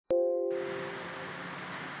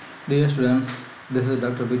Dear students, this is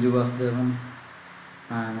Dr. Biju Vasudevan,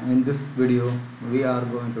 and in this video we are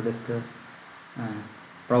going to discuss uh,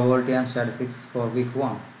 probability and statistics for week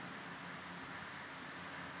 1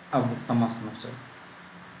 of the summer semester.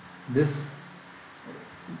 This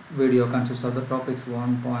video consists of the topics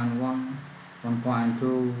 1.1,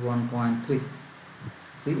 1.2, 1.3.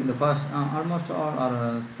 See, in the first, almost all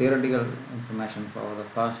are theoretical information for the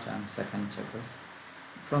first and second chapters.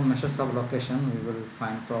 From measures of location, we will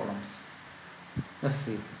find problems. Let's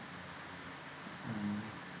see.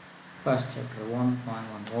 First chapter 1.1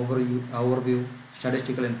 overview,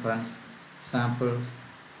 statistical inference, samples,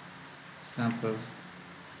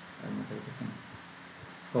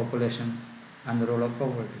 populations, and the role of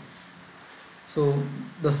probability. So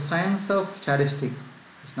the science of statistics,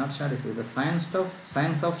 it's not statistics, the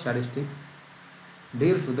science of statistics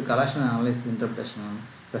deals with the collection, analysis, interpretation, and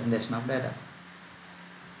presentation of data.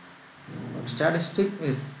 Statistic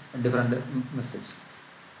is a different message.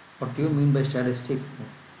 What do you mean by statistics is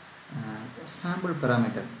sample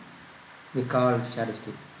parameter. We call it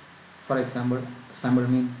statistic. For example, sample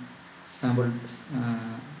mean standard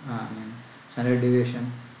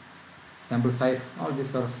deviation, sample size. All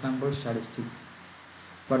these are sample statistics.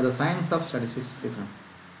 But the science of statistics is different,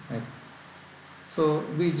 right? So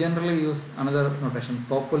we generally use another notation,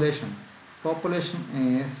 population. Population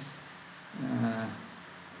is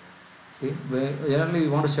generally we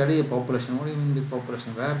want to study a population. What do you mean by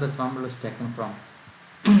population? Where the sample is taken from?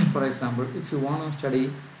 For example, if you want to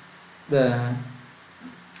study the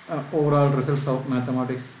overall results of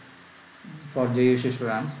mathematics for JUC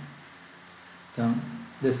students, then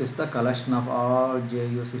this is the collection of all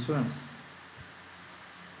JUC students.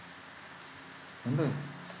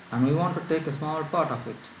 And we want to take a small part of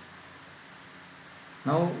it.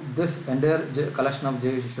 Now this entire collection of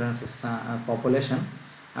JUC students is population,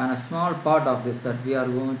 and a small part of this that we are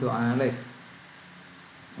going to analyze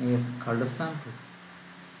is called a sample.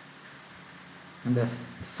 And the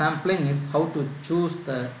sampling is how to choose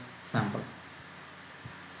the sample.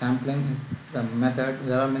 Sampling is the method.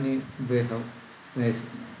 There are many ways to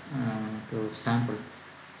sample.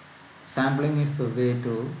 Sampling is the way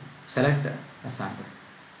to select a sample.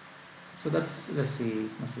 So let's see.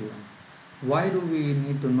 Why do we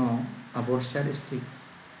need to know about statistics?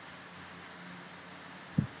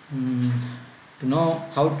 To know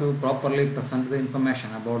how to properly present the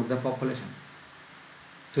information about the population,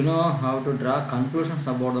 to know how to draw conclusions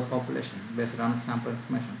about the population based on sample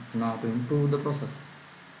information, to know how to improve the process,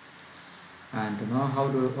 and to know how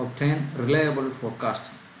to obtain reliable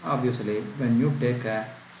forecast. Obviously, when you take a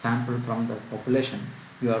sample from the population,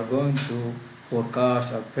 you are going to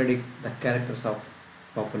forecast or predict the characters of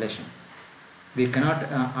population. We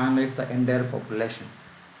cannot analyze the entire population.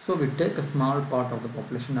 So we take a small part of the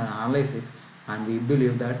population and analyze it, and we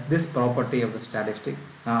believe that this property of the statistic,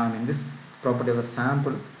 this property of the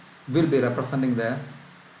sample will be representing the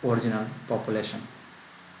original population.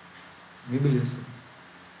 We believe so.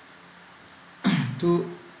 Two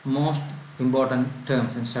most important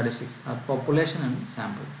terms in statistics are population and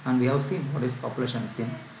sample, and we have seen what is population seen.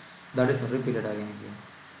 That is repeated again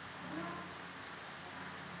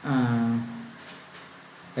here.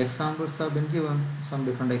 Examples have been given, some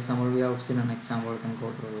different examples. We have seen an example, we can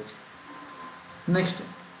go through it. Next,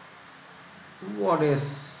 what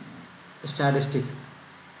is a statistic?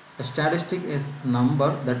 A statistic is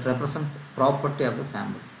number that represents property of the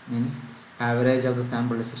sample. Means average of the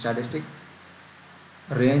sample is a statistic,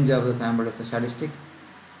 range of the sample is a statistic,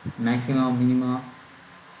 maximum, minimum,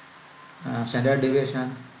 standard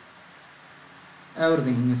deviation,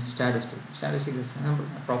 everything is statistic. Statistic is a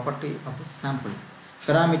property of the sample.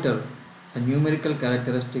 Parameter is a numerical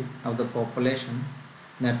characteristic of the population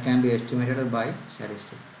that can be estimated by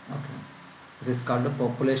statistic. Okay, this is called the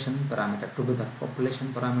population parameter. Together,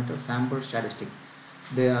 population parameter, sample, statistic.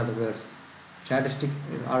 They are the words. Statistic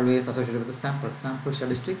is always associated with the sample. Sample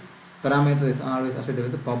statistic. Parameter is always associated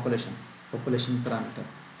with the population. Population parameter.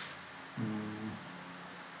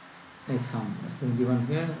 Example has been given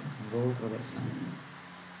here. Go through the example.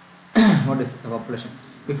 What is the population?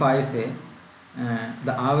 If I say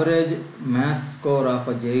the average mass score of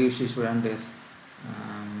a JUC student is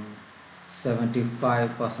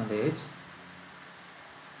 75%.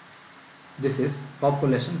 This is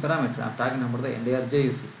population parameter. I am talking about the entire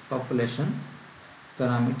JUC. Population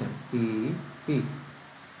parameter, P.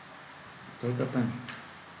 Take a pen.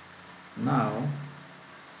 Now,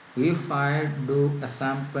 if I do a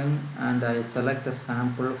sampling and I select a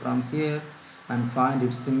sample from here and find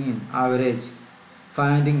its mean, average,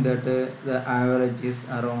 finding that the average is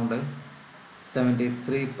around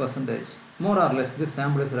 73%. More or less, this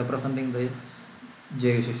sample is representing the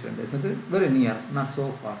JUC student, isn't it? Very near, not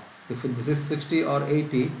so far. If this is 60 or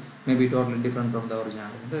 80, maybe totally different from the original.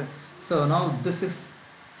 Isn't it? So now this is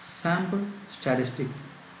sample statistics.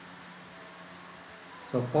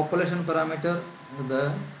 So population parameter,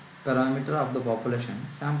 the parameter of the population,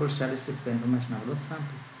 sample statistics, the information of the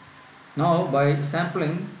sample. Now by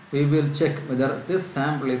sampling, we will check whether this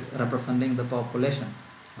sample is representing the population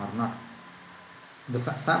or not. The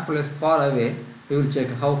sample is far away, we will check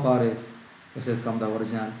how far is it from the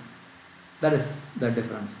original. That is the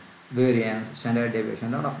difference. Variance, standard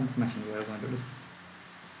deviation, a lot of information we are going to discuss.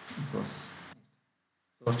 Of course.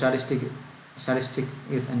 So statistic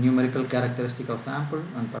is a numerical characteristic of sample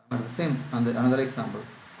and parameter. Same on the another example.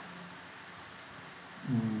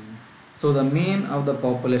 So the mean of the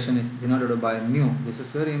population is denoted by mu. This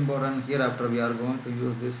is very important. Hereafter we are going to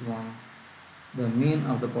use this one. The mean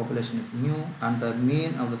of the population is mu and the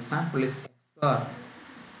mean of the sample is x bar.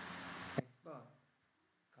 X bar.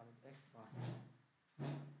 Call it x bar.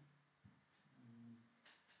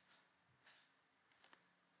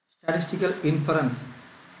 Statistical inference.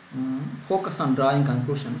 Focus on drawing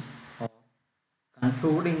conclusions or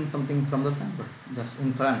concluding something from the sample. Just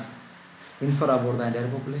inference. Infer about the entire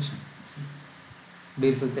population. See?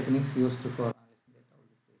 Deals with techniques used for analyzing data.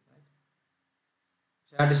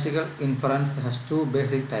 Right? Statistical inference has two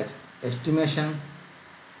basic types: estimation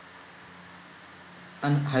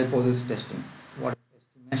and hypothesis testing. What is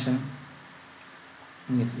estimation?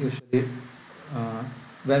 Is usually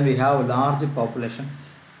when we have a large population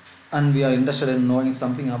and we are interested in knowing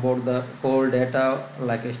something about the whole data,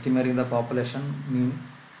 like estimating the population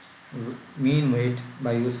mean weight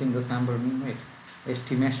by using the sample mean weight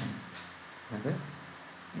estimation. Okay?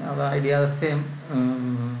 Now the idea is the same.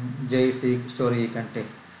 JC story you can take.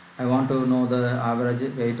 I want to know the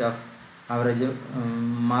average weight of average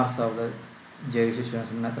marks of the JC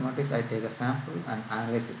students in mathematics. I take a sample and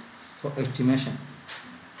analyze it. So estimation.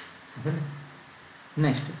 Isn't it?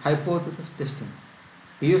 Next, hypothesis testing.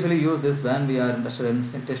 We usually use this when we are interested in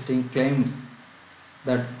testing claims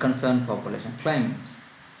that concern population. Claims.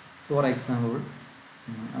 For example,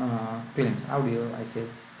 claims. How do I say?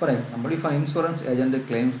 For example, if an insurance agent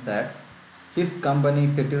claims that his company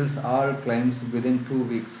settles all claims within 2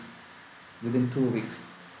 weeks,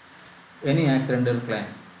 any accidental claim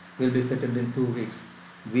will be settled in 2 weeks.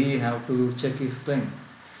 We have to check his claim.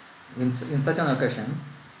 In such an occasion,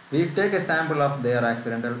 we take a sample of their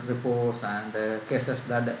accidental reports and cases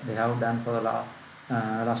that they have done for the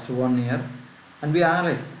last 1 year, and we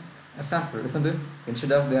analyze a sample, isn't it?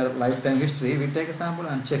 Instead of their lifetime history, we take a sample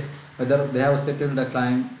and check whether they have settled a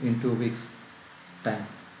claim in 2 weeks time.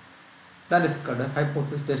 That is called a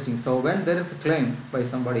hypothesis testing. So when there is a claim by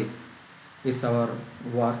somebody, it's our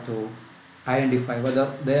work to identify whether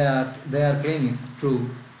their claim is true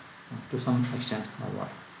to some extent or what.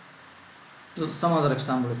 So some other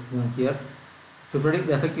example is given here. To predict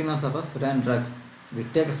the effectiveness of a certain drug, we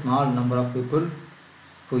take a small number of people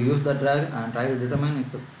who use the drug and try to determine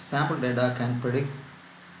if the sample data can predict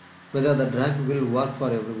whether the drug will work for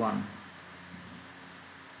everyone.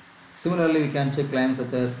 Similarly, we can check claims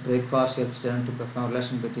such as breakfast helps children to perform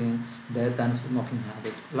relation between death and smoking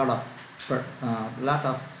habit. Lot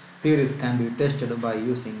of theories can be tested by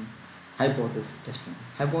using hypothesis testing.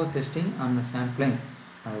 Hypothesis testing and sampling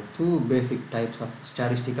are two basic types of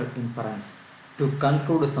statistical inference to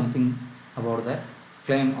conclude something about the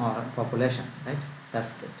claim or population, right? That's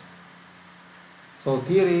it. So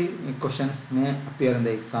theory questions may appear in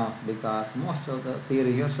the exams because most of the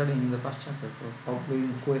theory you are studying in the first chapter. So probably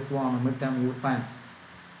in quiz 1 or midterm you will find.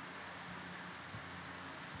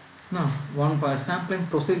 Now, one point, sampling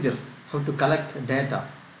procedures, how to collect data.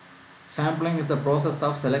 Sampling is the process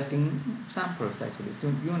of selecting samples, actually,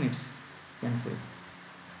 units, you can say.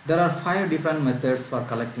 There are 5 different methods for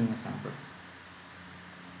collecting a sample: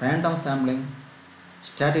 random sampling,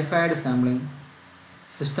 stratified sampling,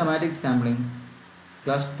 systematic sampling,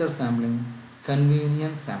 cluster sampling,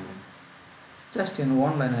 convenience sampling. Just in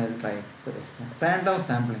one line I will try to explain. Random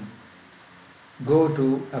sampling. Go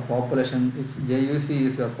to a population. If JUC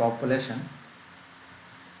is your population,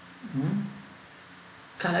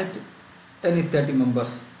 collect any 30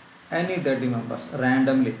 members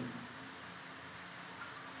randomly.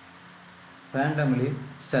 Randomly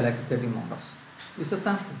select 30 members. It's a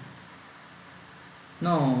sample.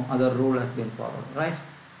 No other rule has been followed, right?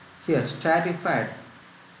 Here, stratified.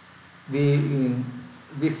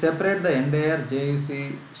 We separate the entire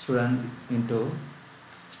JUC student into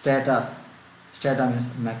stratas. Strata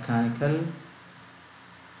means mechanical,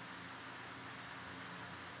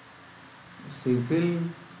 civil,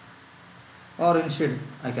 or instead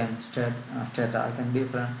I can strata. I can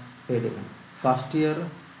different. first year,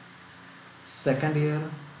 second year,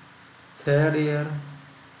 third year,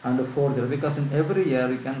 and fourth year, because in every year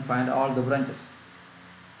you can find all the branches,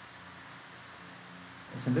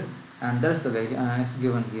 isn't it? And that's the way it's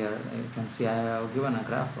given here. You can see I have given a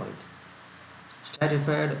graph for it.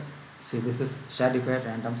 Stratified, see, this is stratified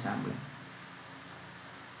random sampling.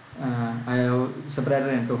 I have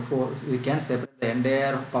separated into four. So you can separate the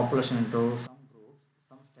entire population into some groups,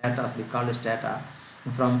 some strata, we call it strata.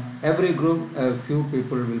 From every group, a few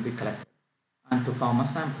people will be collected and to form a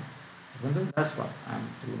sample. Isn't it? That's what I'm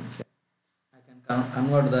doing here. I can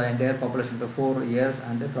convert the entire population to 4 years,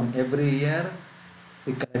 and from every year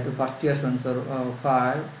we collect first year students are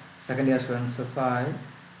 5, second year students are 5,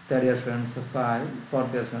 third year students are 5,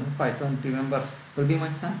 fourth year students 5. 20 members will be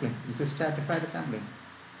my sampling. This is stratified sampling.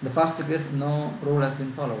 The first case, no rule has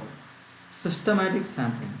been followed. Systematic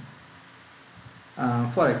sampling.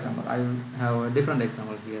 For example, I have a different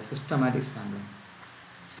example here. Systematic sampling.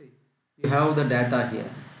 See, you have the data here.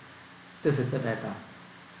 This is the data.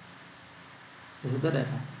 This is the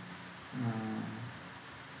data.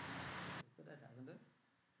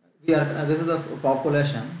 This is the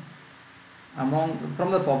population.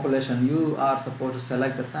 From the population, you are supposed to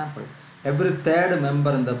select a sample. Every third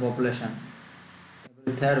member in the population.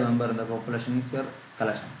 Every third member in the population is your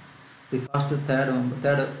collection. See, first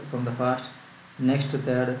third from the first, next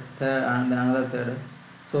third, and another third.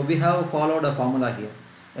 So we have followed a formula here.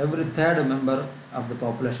 Every third member of the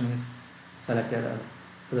population is selected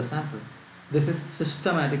to the sample. This is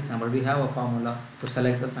systematic sample. We have a formula to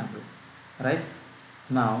select the sample, right?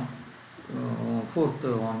 Now, fourth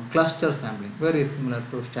one, cluster sampling. Very similar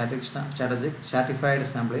to stratified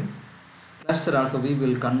sampling. Cluster also, we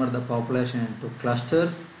will convert the population into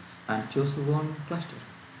clusters and choose one cluster.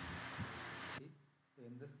 See,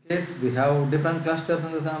 in this case, we have different clusters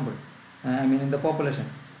in the sample. In the population,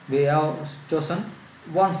 we have chosen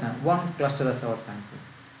one cluster as our sample.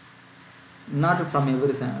 Not from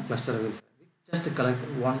every cluster we will select. We just collect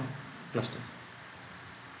one cluster.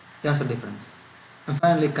 That's the difference. And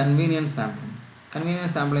finally, convenience sampling.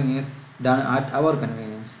 Convenience sampling is done at our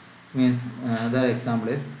convenience. Means the example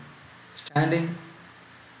is standing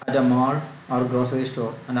at a mall or grocery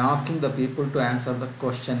store and asking the people to answer the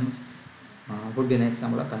questions would be an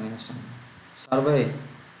example of convenience sampling. Survey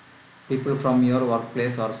people from your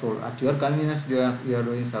workplace or school. At your convenience, you are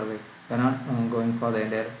doing survey. You are not going for the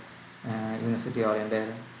entire university or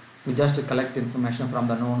entire. You just collect information from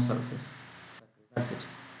the known surface. That's it.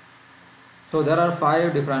 So there are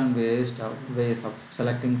 5 different ways of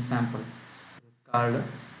selecting sample. It is called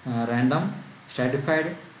random,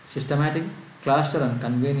 stratified, systematic, cluster, and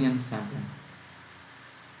convenience sampling.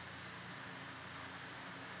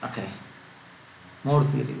 Okay. More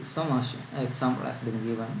theory. Some example has been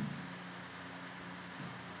given.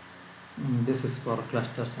 This is for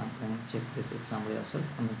cluster sampling. Check this example yourself.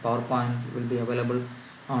 And PowerPoint will be available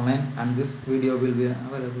online, and this video will be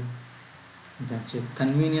available. You can check.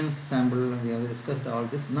 Convenience sample, we have discussed all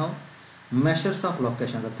this. Now, measures of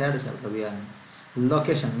location, the third chapter we are in.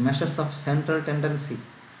 Location, measures of central tendency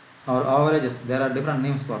or averages. There are different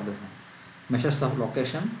names for this one. Measures of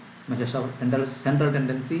location, measures of central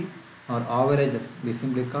tendency or averages. We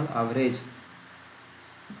simply call average.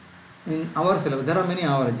 In our syllabus, there are many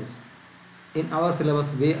averages. In our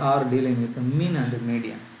syllabus, we are dealing with the mean and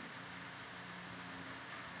median.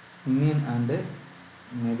 Mean and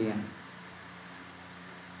median.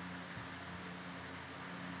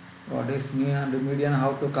 What is mean and median,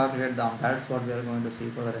 how to calculate them, that's what we are going to see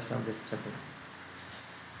for the rest of this chapter.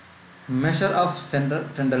 Measure of central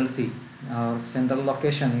tendency or central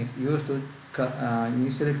location is usually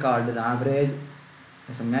called the average.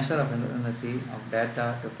 It's a measure of tendency of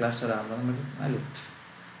data to cluster value.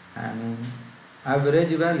 Average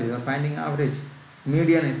value, you are finding average.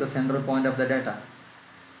 Median is the central point of the data,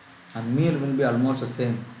 and mean will be almost the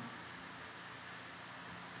same.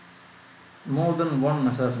 More than one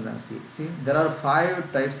measure of tendency. See, there are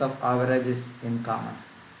 5 types of averages in common.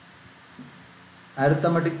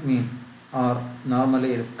 Arithmetic mean, or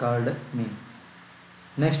normally it is called mean.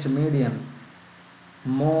 Next, median,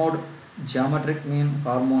 mode, geometric mean,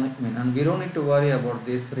 harmonic mean, and we don't need to worry about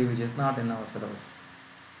these 3, which is not in our syllabus.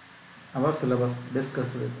 Our syllabus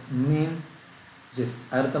discusses with mean, which is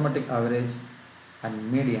arithmetic average,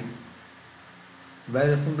 and median.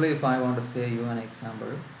 Very simply, if I want to say you an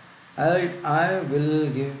example, I will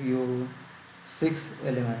give you 6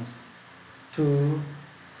 elements, 2,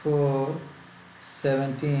 4,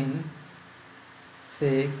 17,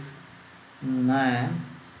 6, 9,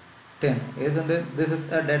 10. Isn't it? This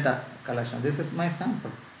is a data collection. This is my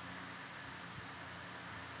sample.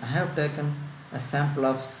 I have taken a sample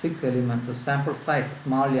of 6 elements. So sample size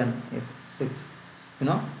small n is 6.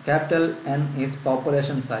 Capital N is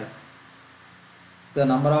population size. The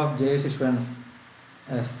number of JUC students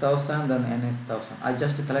is 1000, then n is 1000. I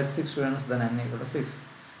just collect 6 students, then n equal to 6.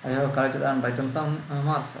 I have collected and written some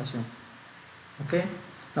marks, assume. Okay.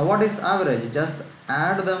 Now what is average? Just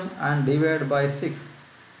add them and divide by 6.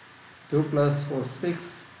 2 plus 4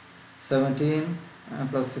 6, 17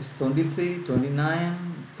 plus 6 23,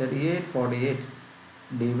 29, 38, 48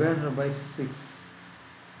 divided by 6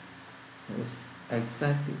 is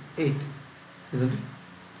exactly 8, isn't it?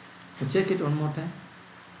 We check it one more time.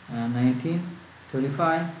 19,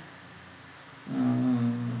 25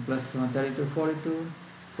 plus 32, 42,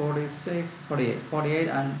 46, 48,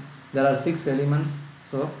 and there are 6 elements.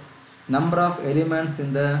 So number of elements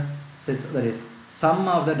in the set, that is sum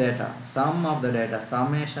of the data,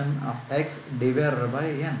 summation of x divided by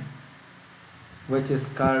n, which is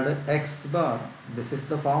called x bar. This is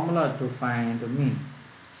the formula to find mean.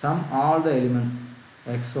 Sum all the elements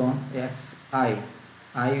x1,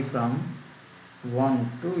 xi from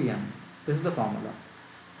 1 to n. This is the formula.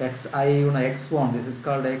 Xi, x1, this is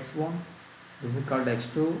called x1, this is called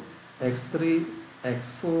x2, x3,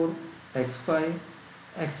 x4, x5,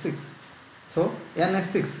 x6. So n is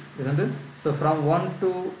 6, isn't it? So from 1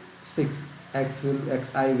 to 6, xi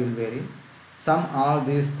will vary. Sum all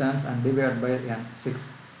these terms and divide by n, 6.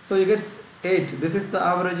 So you get 8. This is the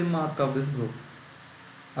average mark of this group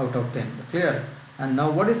out of 10. Clear? And now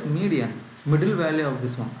what is median? Middle value of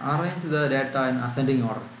this one. Arrange the data in ascending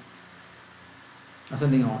order.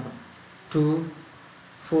 2,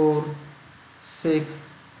 4, 6,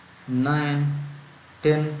 9,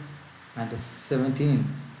 10 and 17.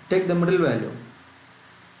 Take the middle value.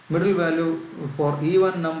 Middle value for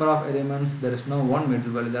even number of elements, there is no one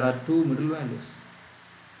middle value, there are 2 middle values.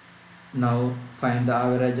 Now find the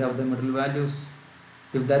average of the middle values.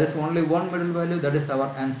 If there is only one middle value, that is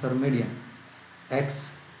our answer, median.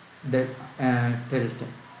 X tilde,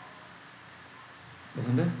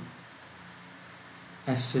 isn't it?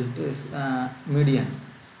 X tilde is median.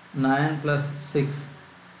 9 plus 6,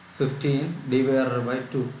 15 divided by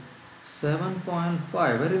 2,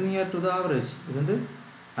 7.5, very near to the average, isn't it?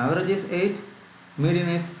 Average is 8, median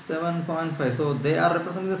is 7.5. So they are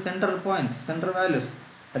representing the central points, central values.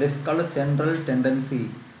 That is called central tendency.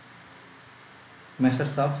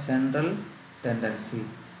 Measures of central tendency.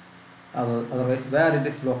 Otherwise, where it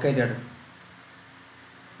is located.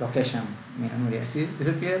 Location. See, is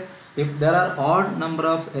it clear? If there are odd number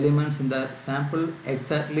of elements in the sample,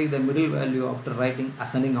 exactly the middle value after writing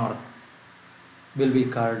ascending order will be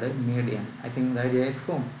called median. I think the idea is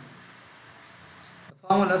home. The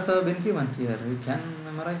formulas have been given here. We can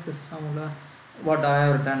memorize this formula. What I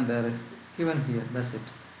have written there is given here. That's it.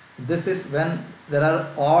 This is when there are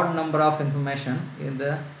odd number of information in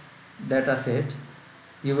the data set.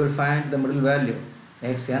 You will find the middle value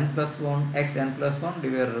xn plus 1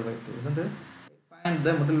 divided by 2, isn't it? Find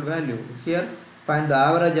the middle value. Here find the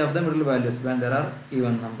average of the middle values when there are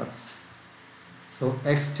even numbers. So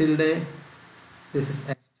x tilde, this is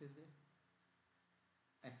x tilde,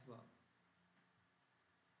 x bar.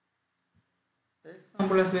 The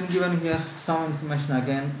example has been given here. Some information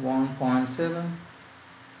again: 1.7,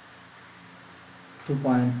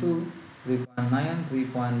 2.2, 3.9,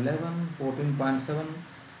 3.11, 14.7,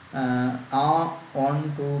 are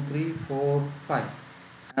 1, 2, 3, 4, 5.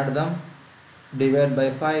 Add them, divide by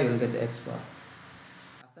 5, you will get x bar.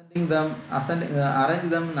 Arrange them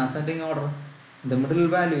in ascending order. The middle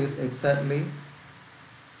value is exactly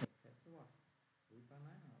what?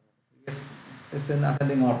 3.9. Yes, it's in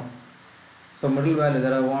ascending order. So middle value,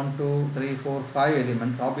 there are 1, 2, 3, 4, 5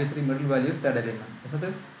 elements. Obviously middle value is that element, isn't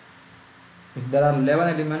it? If there are 11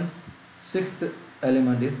 elements, 6th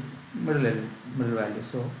element is middle value.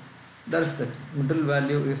 So that's that. Middle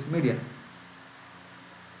value is median.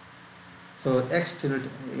 So x tilde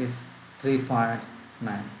is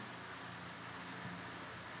 3.9.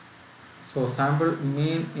 So sample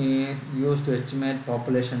mean is used to estimate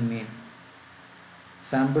population mean.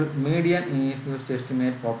 Sample median is used to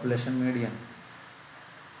estimate population median.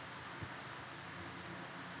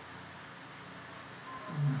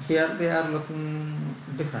 Here they are looking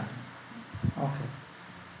different. Okay.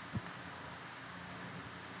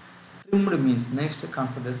 Trimmed means. Next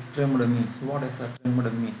concept is trimmed means. What is a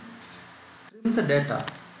trimmed mean? Trim the data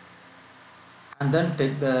and then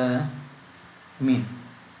take the mean,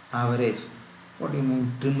 average. What do you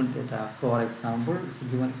mean trimmed data? For example, it's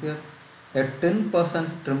given here a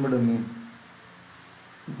 10% trimmed mean.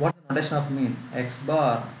 What is the notation of mean? X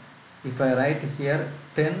bar. If I write here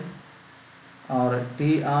 10 or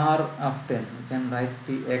TR of 10, we can write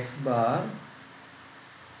Tx bar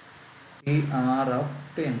PR of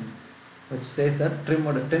 10, which says that trimmed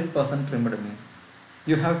 10% trimmed mean.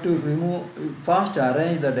 You have to remove, first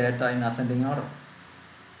arrange the data in ascending order,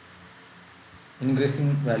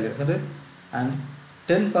 increasing value, isn't it? And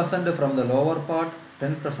 10% from the lower part,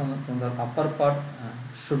 10% from the upper part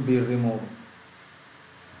should be removed.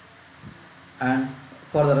 And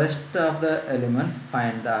for the rest of the elements,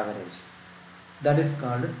 find the average. That is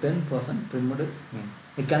called 10% trimmed mean.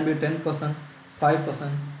 It can be 10%,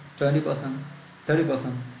 5%, 20%,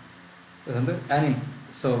 30%, isn't it? Any.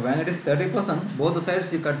 So when it is 30%, both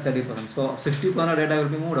sides you cut 30%. So 60% of data will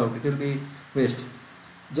be moved out. It will be waste.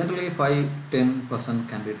 Generally 5-10%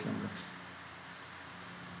 can be trimmed.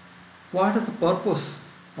 What is the purpose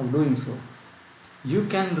of doing so? You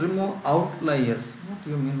can remove outliers. What do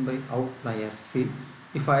you mean by outliers? See,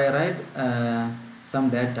 if I write some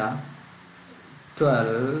data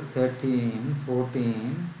 12, 13,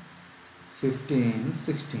 14, 15,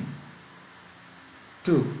 16,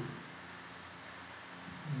 2,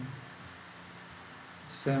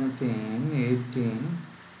 17, 18,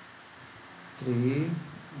 3,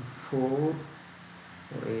 4,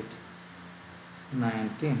 8,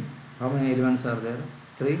 19. How many elements are there?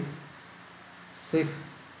 3, 6,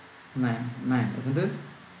 9, isn't it?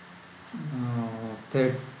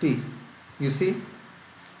 30. You see,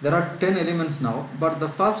 there are 10 elements now, but the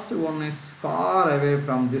first one is far away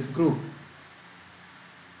from this group,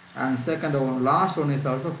 and second one, last one, is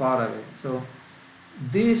also far away. So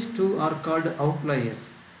these two are called outliers.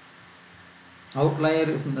 Outlier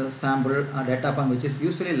is in the sample data point, which is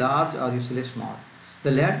usually large or usually small.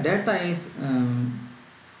 The data is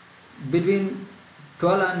between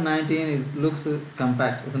 12 and 19, it looks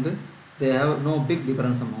compact, isn't it? They have no big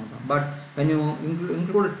difference among them. But when you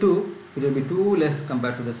include 2, it will be 2 less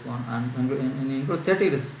compared to this one, and when you include 30,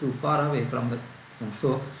 it is too far away from the one.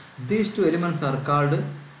 So these two elements are called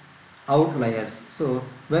outliers. So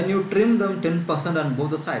when you trim them 10% on both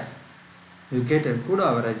the sides, you get a good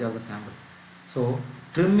average of the sample. So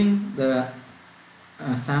trimming the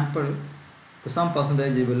sample to some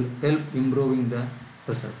percentage will help improving the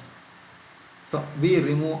result. So we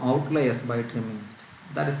remove outliers by trimming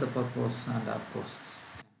it. That is the purpose, and of course,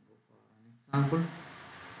 go for an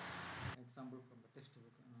example from the textbook.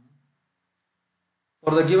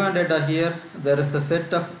 For the given data here, there is a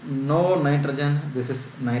set of no nitrogen. This is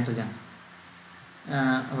nitrogen.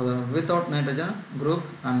 Without nitrogen group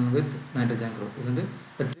and with nitrogen group, isn't it?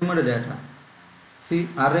 The trimmed data. See,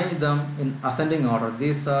 arrange them in ascending order.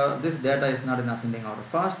 This data is not in ascending order.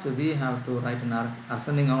 First, we have to write in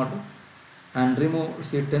ascending order and remove,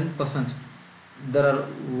 see, 10%. There are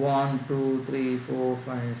 1, 2, 3, 4,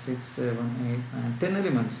 5, 6, 7, 8, 9, 10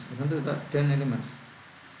 elements, isn't it? The 10 elements.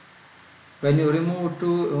 When you remove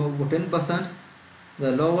 10%,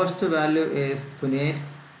 the lowest value is 28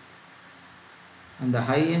 and the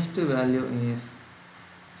highest value is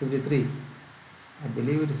 53. I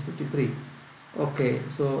believe it is 53. Okay,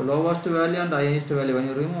 so lowest value and highest value, when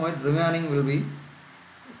you remove it, remaining will be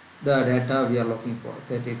the data we are looking for,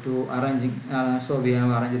 32 arranging. So we have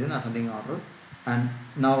arranged in ascending order, and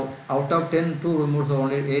now out of 10, 2 removes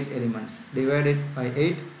only 8 elements. Divided by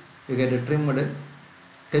 8, you get a trimmed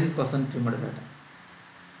 10% trimmed data.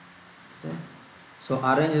 Okay. So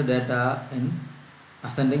arrange the data in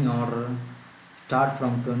ascending order. Start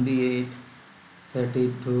from 28,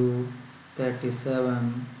 32,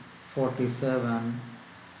 37, 47,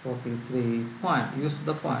 43. Point. Use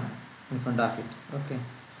the point in front of it. Okay.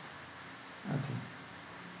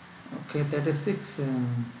 36.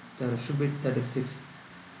 There should be 36.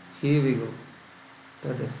 Here we go.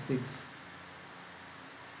 36.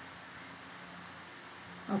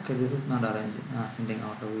 Okay, this is not arranged in ascending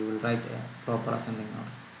order. We will write a proper ascending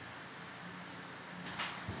order.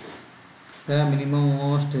 The minimum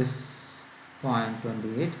most is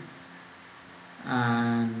 0.28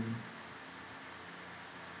 and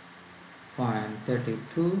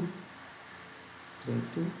 0.32,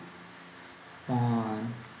 32,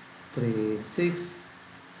 0.36,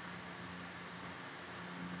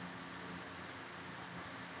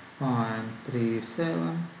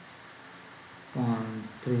 0.37,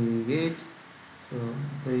 0.38, so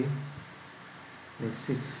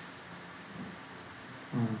 336,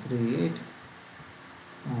 0.38,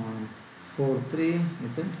 0.43,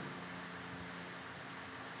 is it?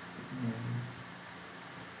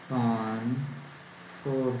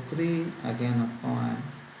 0.43, again a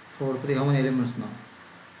 0.43. How many elements now?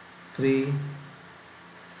 3,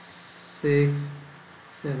 6,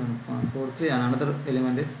 7, 0.43, and another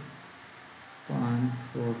element is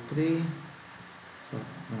 0.43. So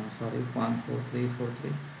sorry,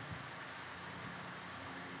 0.4343,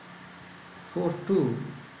 42,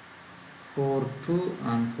 4 2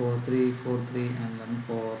 and 4 3 4 3 and then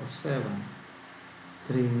 4 7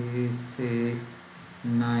 3 6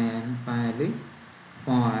 9 finally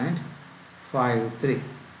 0.53.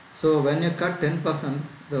 So when you cut 10%,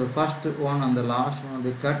 the first one and the last one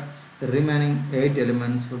will be cut. The remaining 8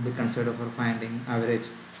 elements will be considered for finding average.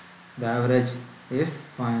 The average is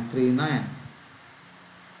 0.39.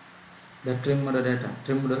 The trimmed data,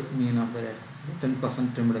 trimmed mean of the data,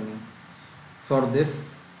 10% trimmed mean. For this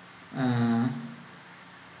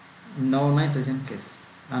no nitrogen case,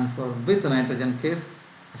 and for with nitrogen case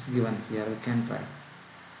is given here. We can try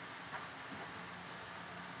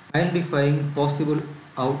identifying possible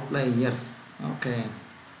outliers. Okay,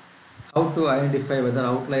 how to identify whether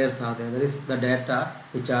outliers are there? There is the data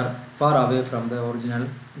which are far away from the original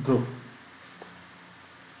group.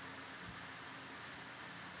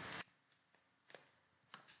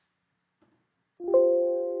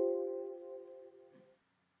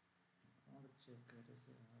 I want to check it is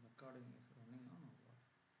recording is running on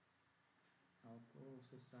or what? Of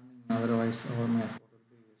course it's running. Otherwise, all my effort will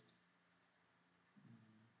be waste.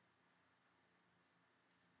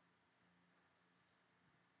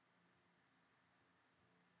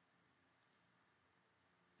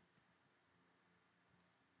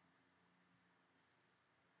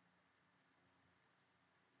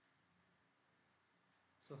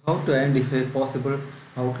 So how to identify possible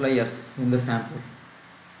outliers in the sample?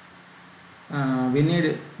 We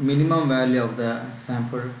need minimum value of the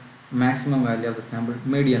sample, maximum value of the sample,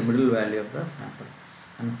 median, middle value of the sample,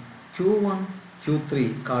 and Q1,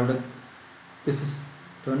 Q3 called, this is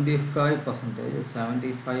 25%,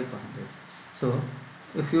 75%. So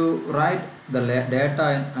if you write the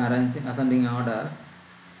data in arranging ascending order,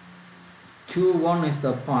 Q1 is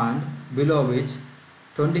the point below which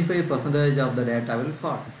 25% of the data will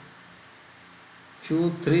fall.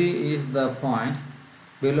 Q3 is the point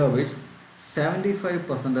below which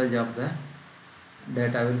 75% of the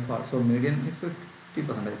data will fall. So median is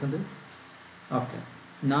 50%, isn't it? Okay.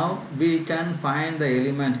 Now we can find the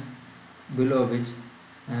element below which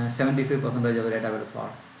 75% of the data will fall.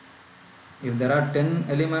 If there are 10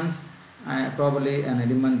 elements, probably an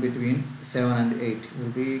element between 7 and 8 will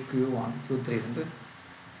be Q1, Q3, isn't it?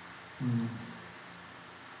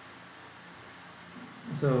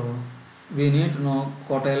 So we need to know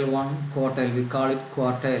quartile 1, quartile, we call it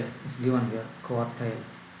quartile, it's given here, quartile.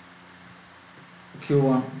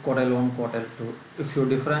 Q1, quartile 1, quartile 2. If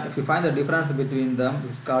you find the difference between them,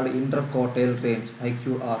 it's called interquartile range,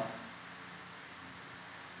 IQR.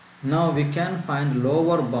 Now we can find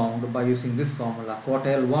lower bound by using this formula,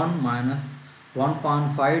 quartile 1 minus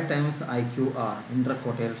 1.5 times IQR,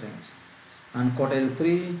 interquartile range, and quartile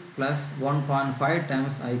 3 plus 1.5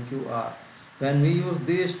 times IQR. When we use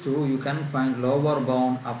these two, you can find lower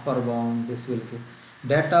bound, upper bound. This will give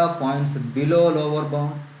data points below lower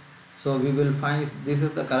bound. So we will find if this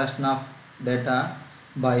is the collection of data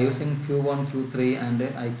by using Q1, Q3 and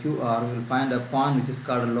IQR. We will find a point which is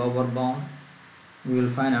called lower bound. We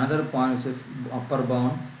will find another point which is upper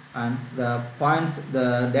bound, and the points,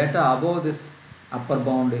 the data above this upper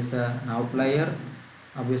bound is an outlier.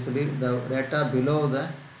 Obviously the data below the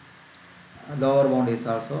lower bound is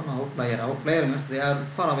also an outlier. Outlier means they are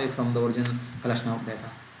far away from the original collection of data.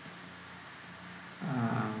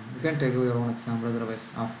 You can take your own example,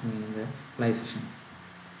 otherwise ask me in the live session.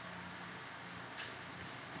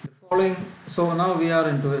 The following, so now we are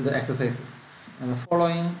into the exercises. And the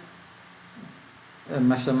following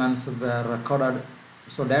measurements were recorded.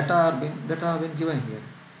 So data have been given here.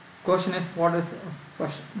 Question is, what is the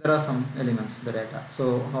question? There are some elements, the data.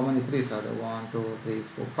 So how many threes are there? 1, 2, 3,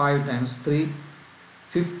 4, 5 times 3.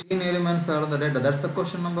 15 elements are the data. That's the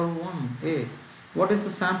question number 1A. What is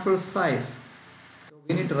the sample size? So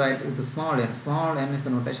we need to write with the small n. Small n is the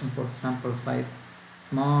notation for sample size.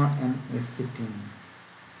 Small n is 15.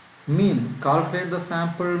 Mean. Calculate the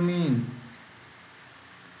sample mean.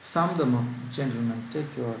 Sum them up. Gentlemen,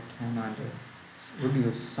 take your time and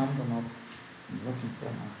reduce, sum them up. I'm looking for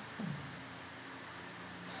my phone.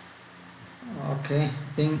 Okay, I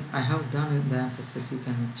think I have done the answers that you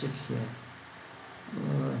can check here.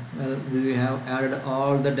 Well, we have added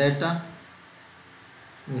all the data.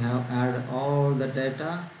 We have added all the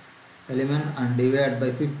data element and divided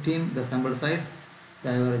by 15 the sample size. The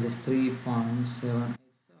average is 3.787. You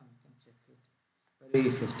can check it. Very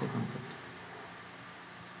easiest concept.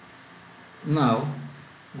 Now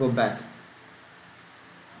go back.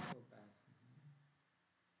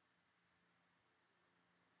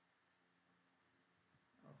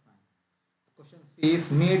 Question C is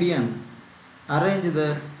median. Arrange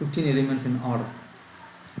the 15 elements in order,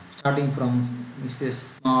 starting from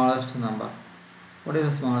smallest number. What is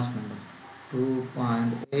the smallest number?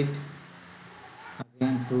 2.8,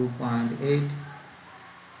 again 2.8,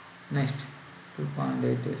 next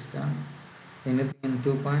 2.8 is done. Anything in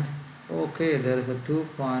 2 point? Okay, there is a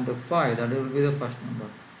 2.5, that will be the first number.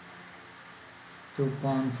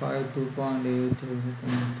 2.5, 2.8,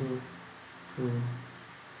 everything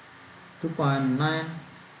 2.9.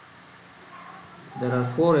 There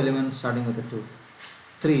are 4 elements starting with the 2.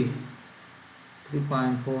 3,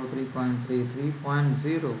 3.4, 3.3,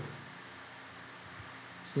 3.0.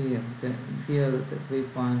 Here, the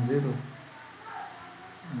 3.0.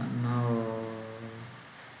 And now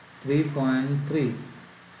 3.3,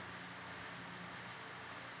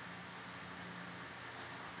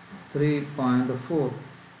 3.4,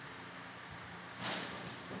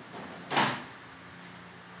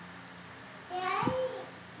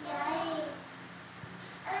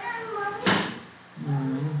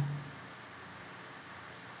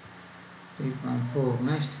 3.4,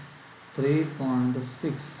 next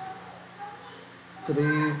 3.6,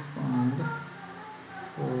 3.4,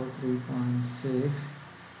 3.6,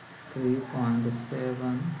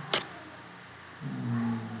 3.7,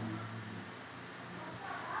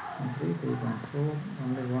 3.4,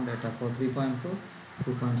 only one data for 3.4,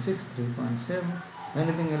 2.6, 3.7,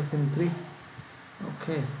 anything else in 3?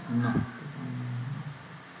 Okay, no.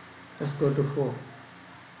 Let's go to 4,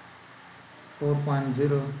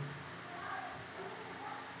 4.0,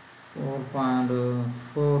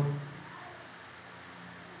 4.4,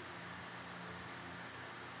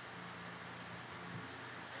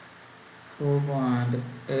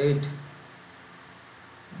 4.8,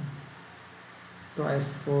 twice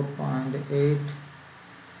 4.8,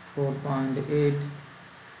 4.8,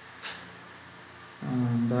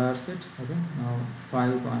 and that's it. Okay, now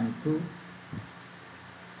 5.2,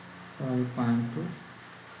 5.2,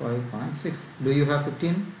 5.6. Do you have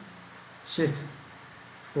 15? Check.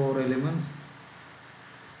 4 elements,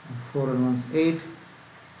 8,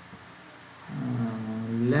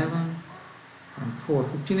 11, and 4,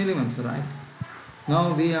 15 elements, right?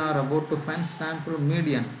 Now we are about to find sample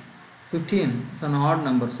median. 15 is an odd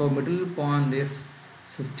number, so middle point is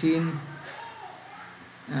 15.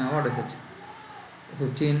 What is it?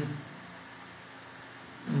 15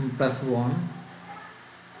 plus 1,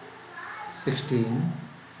 16,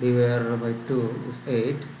 divided by 2 is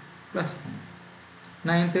 8, plus 1.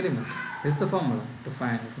 Ninth element. This is the formula to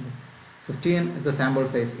find. 15 is the sample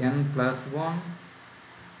size, n plus 1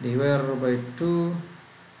 divided by 2.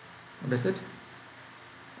 What is it?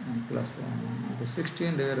 N plus 1.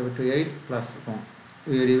 16 divided by 2, 8 plus 1.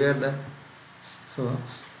 We divide that. So,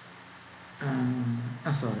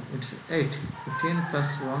 I'm sorry, it's 8. 15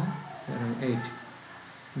 plus 1, 8.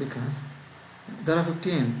 Because there are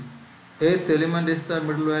 15. 8th element is the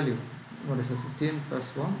middle value. What is it? 15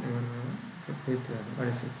 plus 1 divided by 8th value. What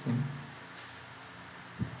is 15?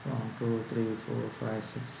 1, 2, 3, 4, 5,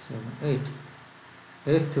 6, 7, 8.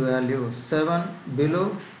 8th value 7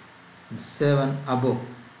 below, 7 above.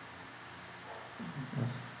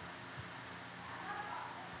 Yes.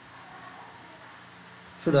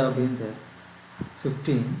 Should have been there.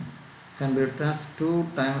 15 can be written as 2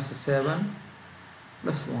 times 7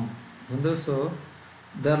 plus 1. And so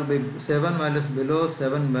there will be 7 values below,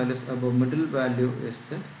 7 values above. Middle value is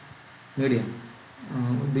the median.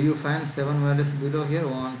 Do you find 7 values below here?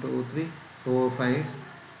 1, 2, 3, 4, 5.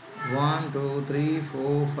 1, 2, 3,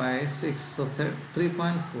 4, 5, 6. So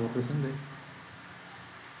 3.4, isn't it?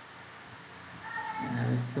 That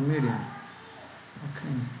is the median.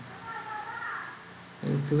 Okay.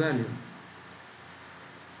 8th value.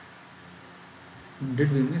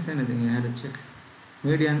 Did we miss anything? I had to check.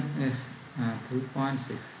 Median is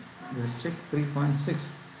 3.6. Let's check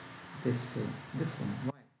 3.6. This one.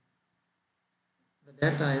 Why? The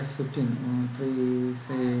data is 15. 3,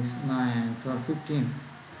 6, 9, 12, 15.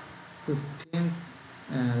 15.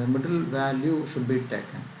 The middle value should be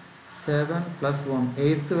taken. 7 plus 1,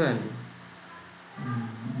 8th value.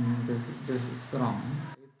 This is wrong.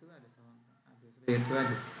 8th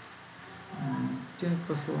value. 15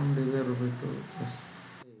 plus 1 divided by 2 is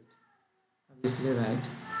 8. Obviously right.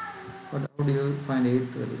 But how do you find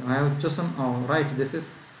 8th value? I have chosen, right, this is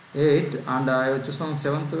 8 and I have chosen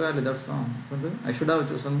 7th value. That's wrong. I should have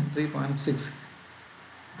chosen 3.6.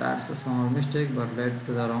 That's a small mistake but led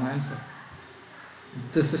to the wrong answer.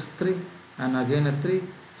 This is 3 and again a 3,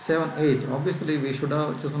 7, 8. Obviously we should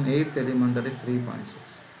have chosen 8th element, that is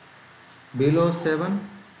 3.6. Below 7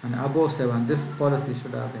 and above 7, this policy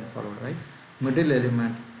should have been followed, right? Middle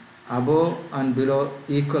element, above and below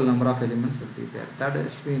equal number of elements will be there. That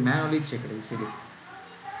is to be manually checked easily.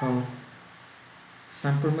 So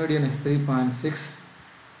sample median is 3.6.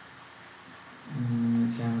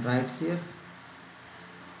 You can write here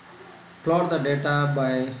Plot the data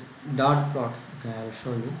by dot plot. Okay, I will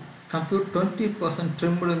show you. Compute 20%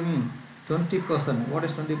 trimmed mean. 20%. What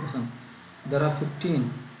is 20%? There are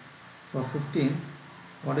 15. For 15,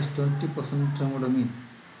 what is 20% trimmed mean?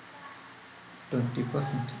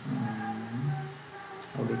 20%.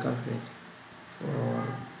 How do you calculate? For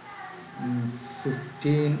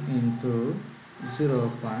 15 into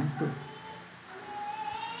 0.2.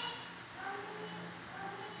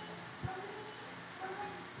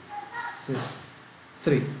 This is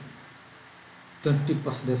 3.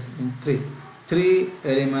 20% in 3. 3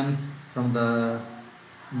 elements from the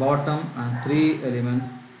bottom and 3 elements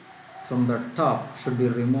from the top should be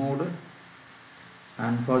removed,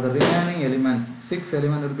 and for the remaining elements 6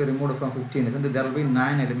 elements will be removed from 15, isn't it? There will be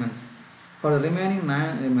 9 elements. For the remaining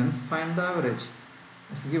 9 elements, find the average.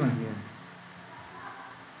 It's given here.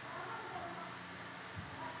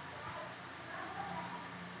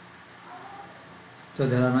 So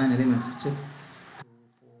there are 9 elements. Check. 2,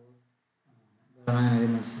 4. There are 9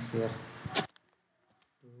 elements here. 2,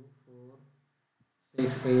 4,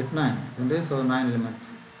 6, 8, 9. Isn't it? So 9 elements.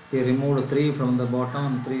 We removed 3 from the bottom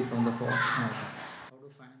and 3 from the top. How to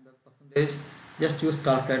find the percentage? Just use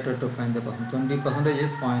calculator to find the percentage. 20%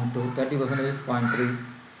 is 0.2, 30% is 0.3.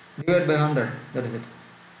 Divide by 100. That is it.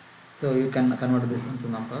 So you can convert this into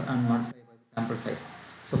number and multiply by the sample size.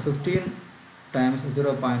 So 15 times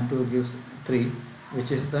 0.2 gives 3,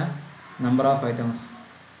 which is the number of items.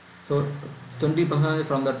 So 20%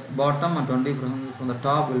 from the bottom and 20% from the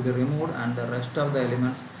top will be removed, and the rest of the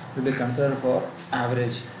elements will be considered for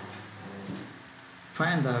average.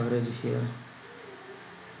 Find the average here.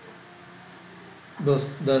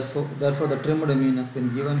 Therefore the trimmed mean has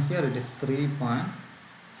been given here. It is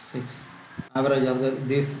 3.6. Average of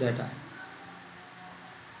this data.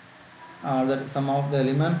 The sum of the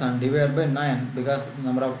elements and divide by 9, because the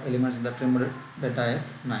number of elements in the trimmed data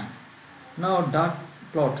is 9. Now dot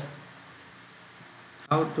plot.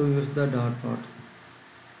 How to use the dot plot?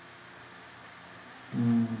 I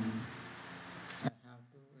have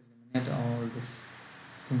to eliminate all these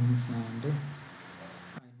things, and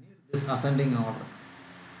I need this ascending order.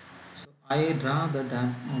 So I draw the dot,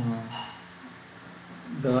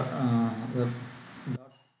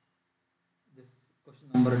 this question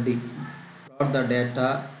number D. Plot the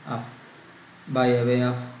data of by a way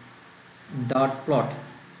of dot plot.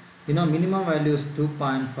 Minimum value is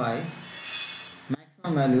 2.5,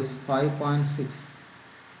 maximum value is 5.6.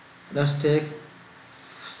 Let's take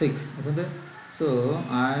 6, isn't it? So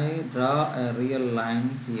I draw a real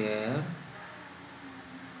line here,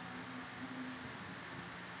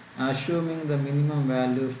 assuming the minimum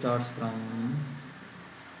value starts from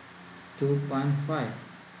 2.5.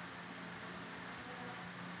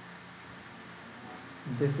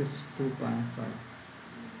 This is 2.5.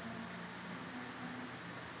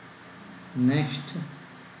 Next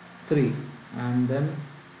 3, and then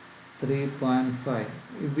 3.5.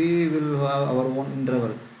 We will have our own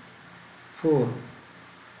interval. 4,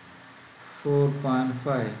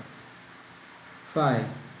 4.5, 5,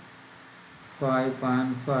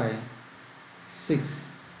 5.5, 6.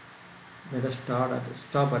 Let us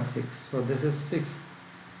stop at 6. So this is 6.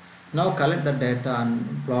 Now collect the data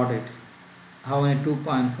and plot it. How many?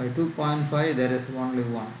 2.5. 2.5, there is only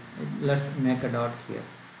 1. Let's make a dot here.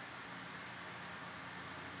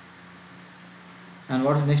 And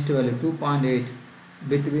what is next value? 2.8.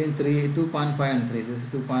 Between 2.5 and 3. This is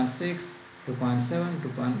 2.6, 2.7,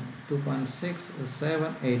 2.6,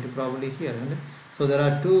 7, 8. Probably here. Isn't it? So there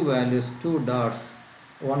are 2 values, 2 dots,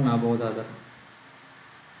 one above the other.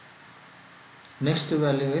 Next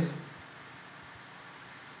value is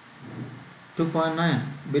 2.9.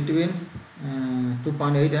 Between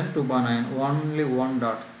 2.8 and 2.9. Only 1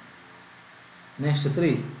 dot. Next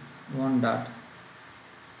 3. 1 dot.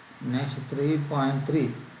 Next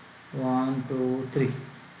 3.3. 1, 2, 3.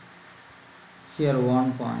 Here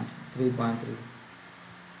 1 point. 3.3.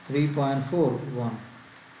 3.4. 1.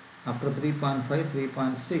 After 3.5,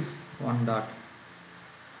 3.6. 1 dot.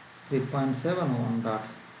 3.7. 1 dot.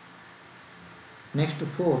 Next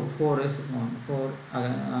 4. 4 is 1. 4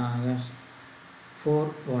 against 4.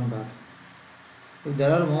 1 dot. If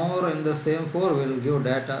there are more in the same 4, we will give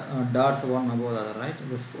data dots one above the other, right?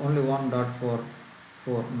 This only 1 dot for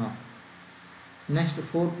 4. No. Next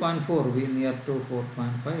 4.4, we near to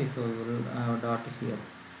 4.5, so we will have a dot here.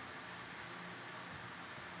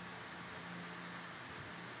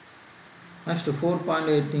 Next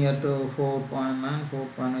 4.8 near to 4.9,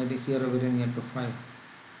 4.8 here very near to 5.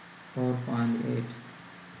 4.8.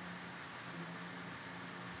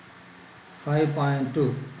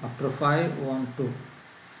 5.2. After 5, 1, 2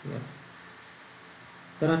 here.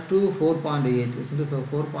 There are two 4.8, isn't it? So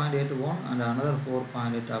 4.81 and another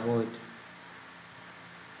 4.8 above it.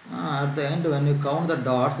 At the end, when you count the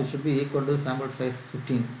dots, it should be equal to sample size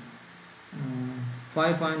 15.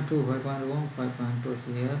 5.2, 5.1,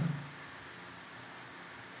 5.2 here.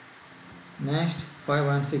 Next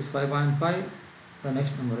 5.6, 5.5. The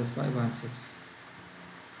next number is 5.6.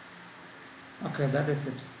 Okay, that is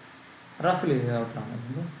it. Roughly we have done,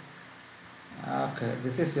 isn't it? Okay,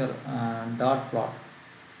 this is your dot plot.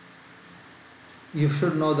 You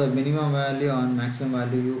should know the minimum value and maximum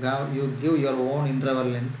value. You give your own interval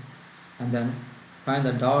length and then find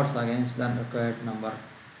the dots against the required number.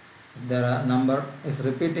 If the number is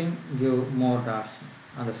repeating, give more dots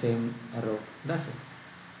on the same row. That's it.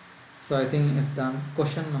 So I think it's done.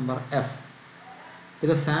 Question number F. Is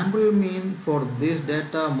the sample mean for this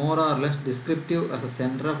data more or less descriptive as a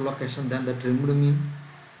center of location than the trimmed mean?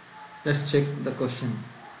 Let's check the question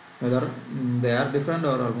whether they are different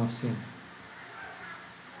or almost same.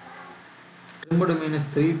 Trimmed mean is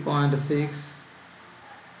 3.6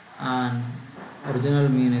 and original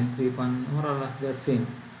mean is 3. More or less they are same.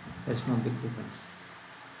 There is no big difference.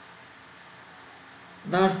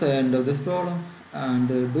 That's the end of this problem, and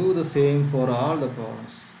do the same for all the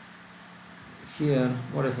problems. Here,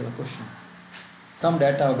 what is the question? Some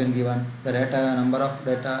data have been given. The data number of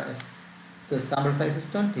data is, the sample size is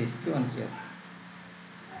 20 is given here.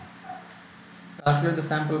 Calculate the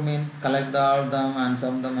sample mean, collect all them and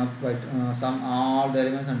sum them up by sum all the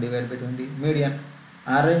elements and divide by 20. Median,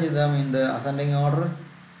 arrange them in the ascending order.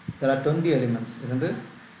 There are 20 elements, isn't it?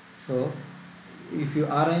 So if you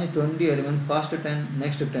arrange 20 elements, first 10,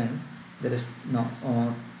 next 10, there is no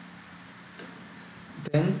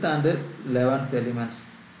 10th and 11th elements.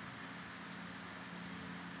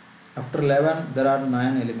 After 11 there are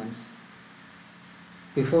 9 elements.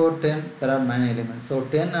 Before 10 there are 9 elements. So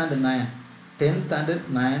 10 and 9, 10th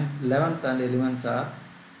and 9, 11th and elements are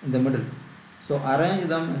in the middle. So arrange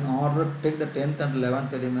them in order, take the 10th and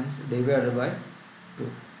 11th elements divided by 2.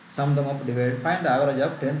 Sum them up, divide, find the average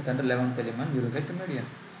of 10th and 11th element, you will get a median.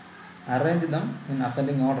 Arrange them in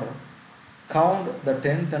ascending order. Count the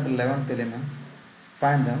 10th and 11th elements,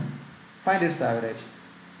 find them, find its average.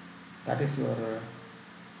 That is your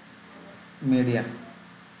median.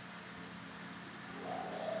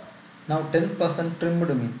 Now 10% trimmed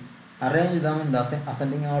mean. Arrange them in the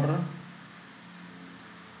ascending order.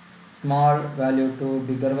 Small value to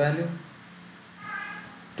bigger value.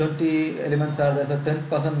 20 elements are there, so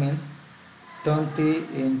 10% means 20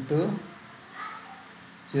 into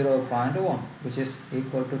 0.1, which is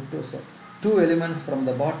equal to 2. So 2 elements from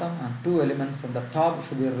the bottom and 2 elements from the top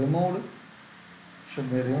should be removed.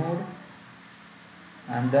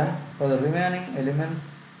 And then for the remaining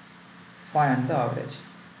elements, find the average.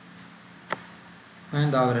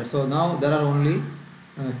 So now there are only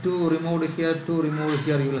 2 removed here, 2 removed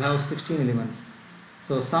here. You will have 16 elements.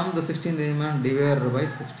 So sum the 16 elements divided by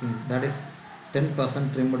 16. That is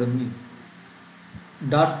 10% trimmed mean.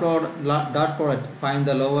 Dot product. Find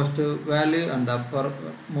the lowest value and the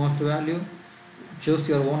uppermost value. Choose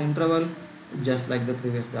your own interval, just like the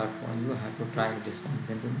previous dot product. You have to try this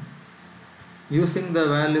one. Using the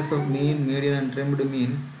values of mean, median, and trimmed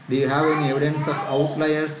mean, do you have any evidence of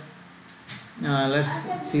outliers? Let's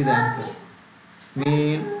see the answer.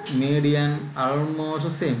 Mean, median, almost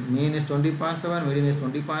the same. Mean is 20.7, median is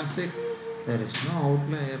 20.6. There is no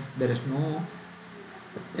outlier. There is no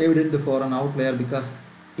evidence for an outlier, because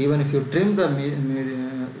even if you trim the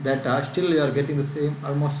data, still you are getting the same,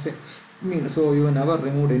 almost same mean. So you never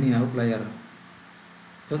removed any outlier.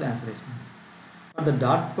 So the answer is no. But the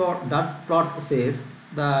dot plot says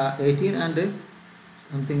the 18 and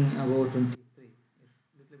something about 23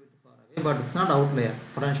 is little bit far away, but it's not outlier.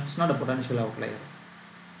 It's not a potential outlier.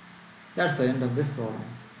 That's the end of this problem.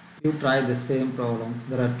 You try the same problem.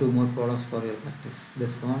 There are 2 more problems for your practice.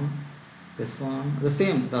 This one, the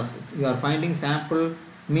same. You are finding sample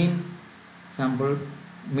mean, sample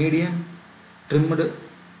median, trimmed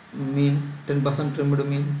mean, 10% trimmed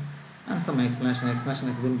mean, and some explanation. Explanation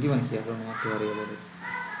has been given here. Don't have to worry about it.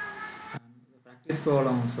 And the practice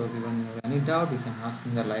problem also given. If you have any doubt, you can ask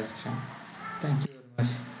in the live session. Thank you very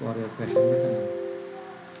much for your patient listening.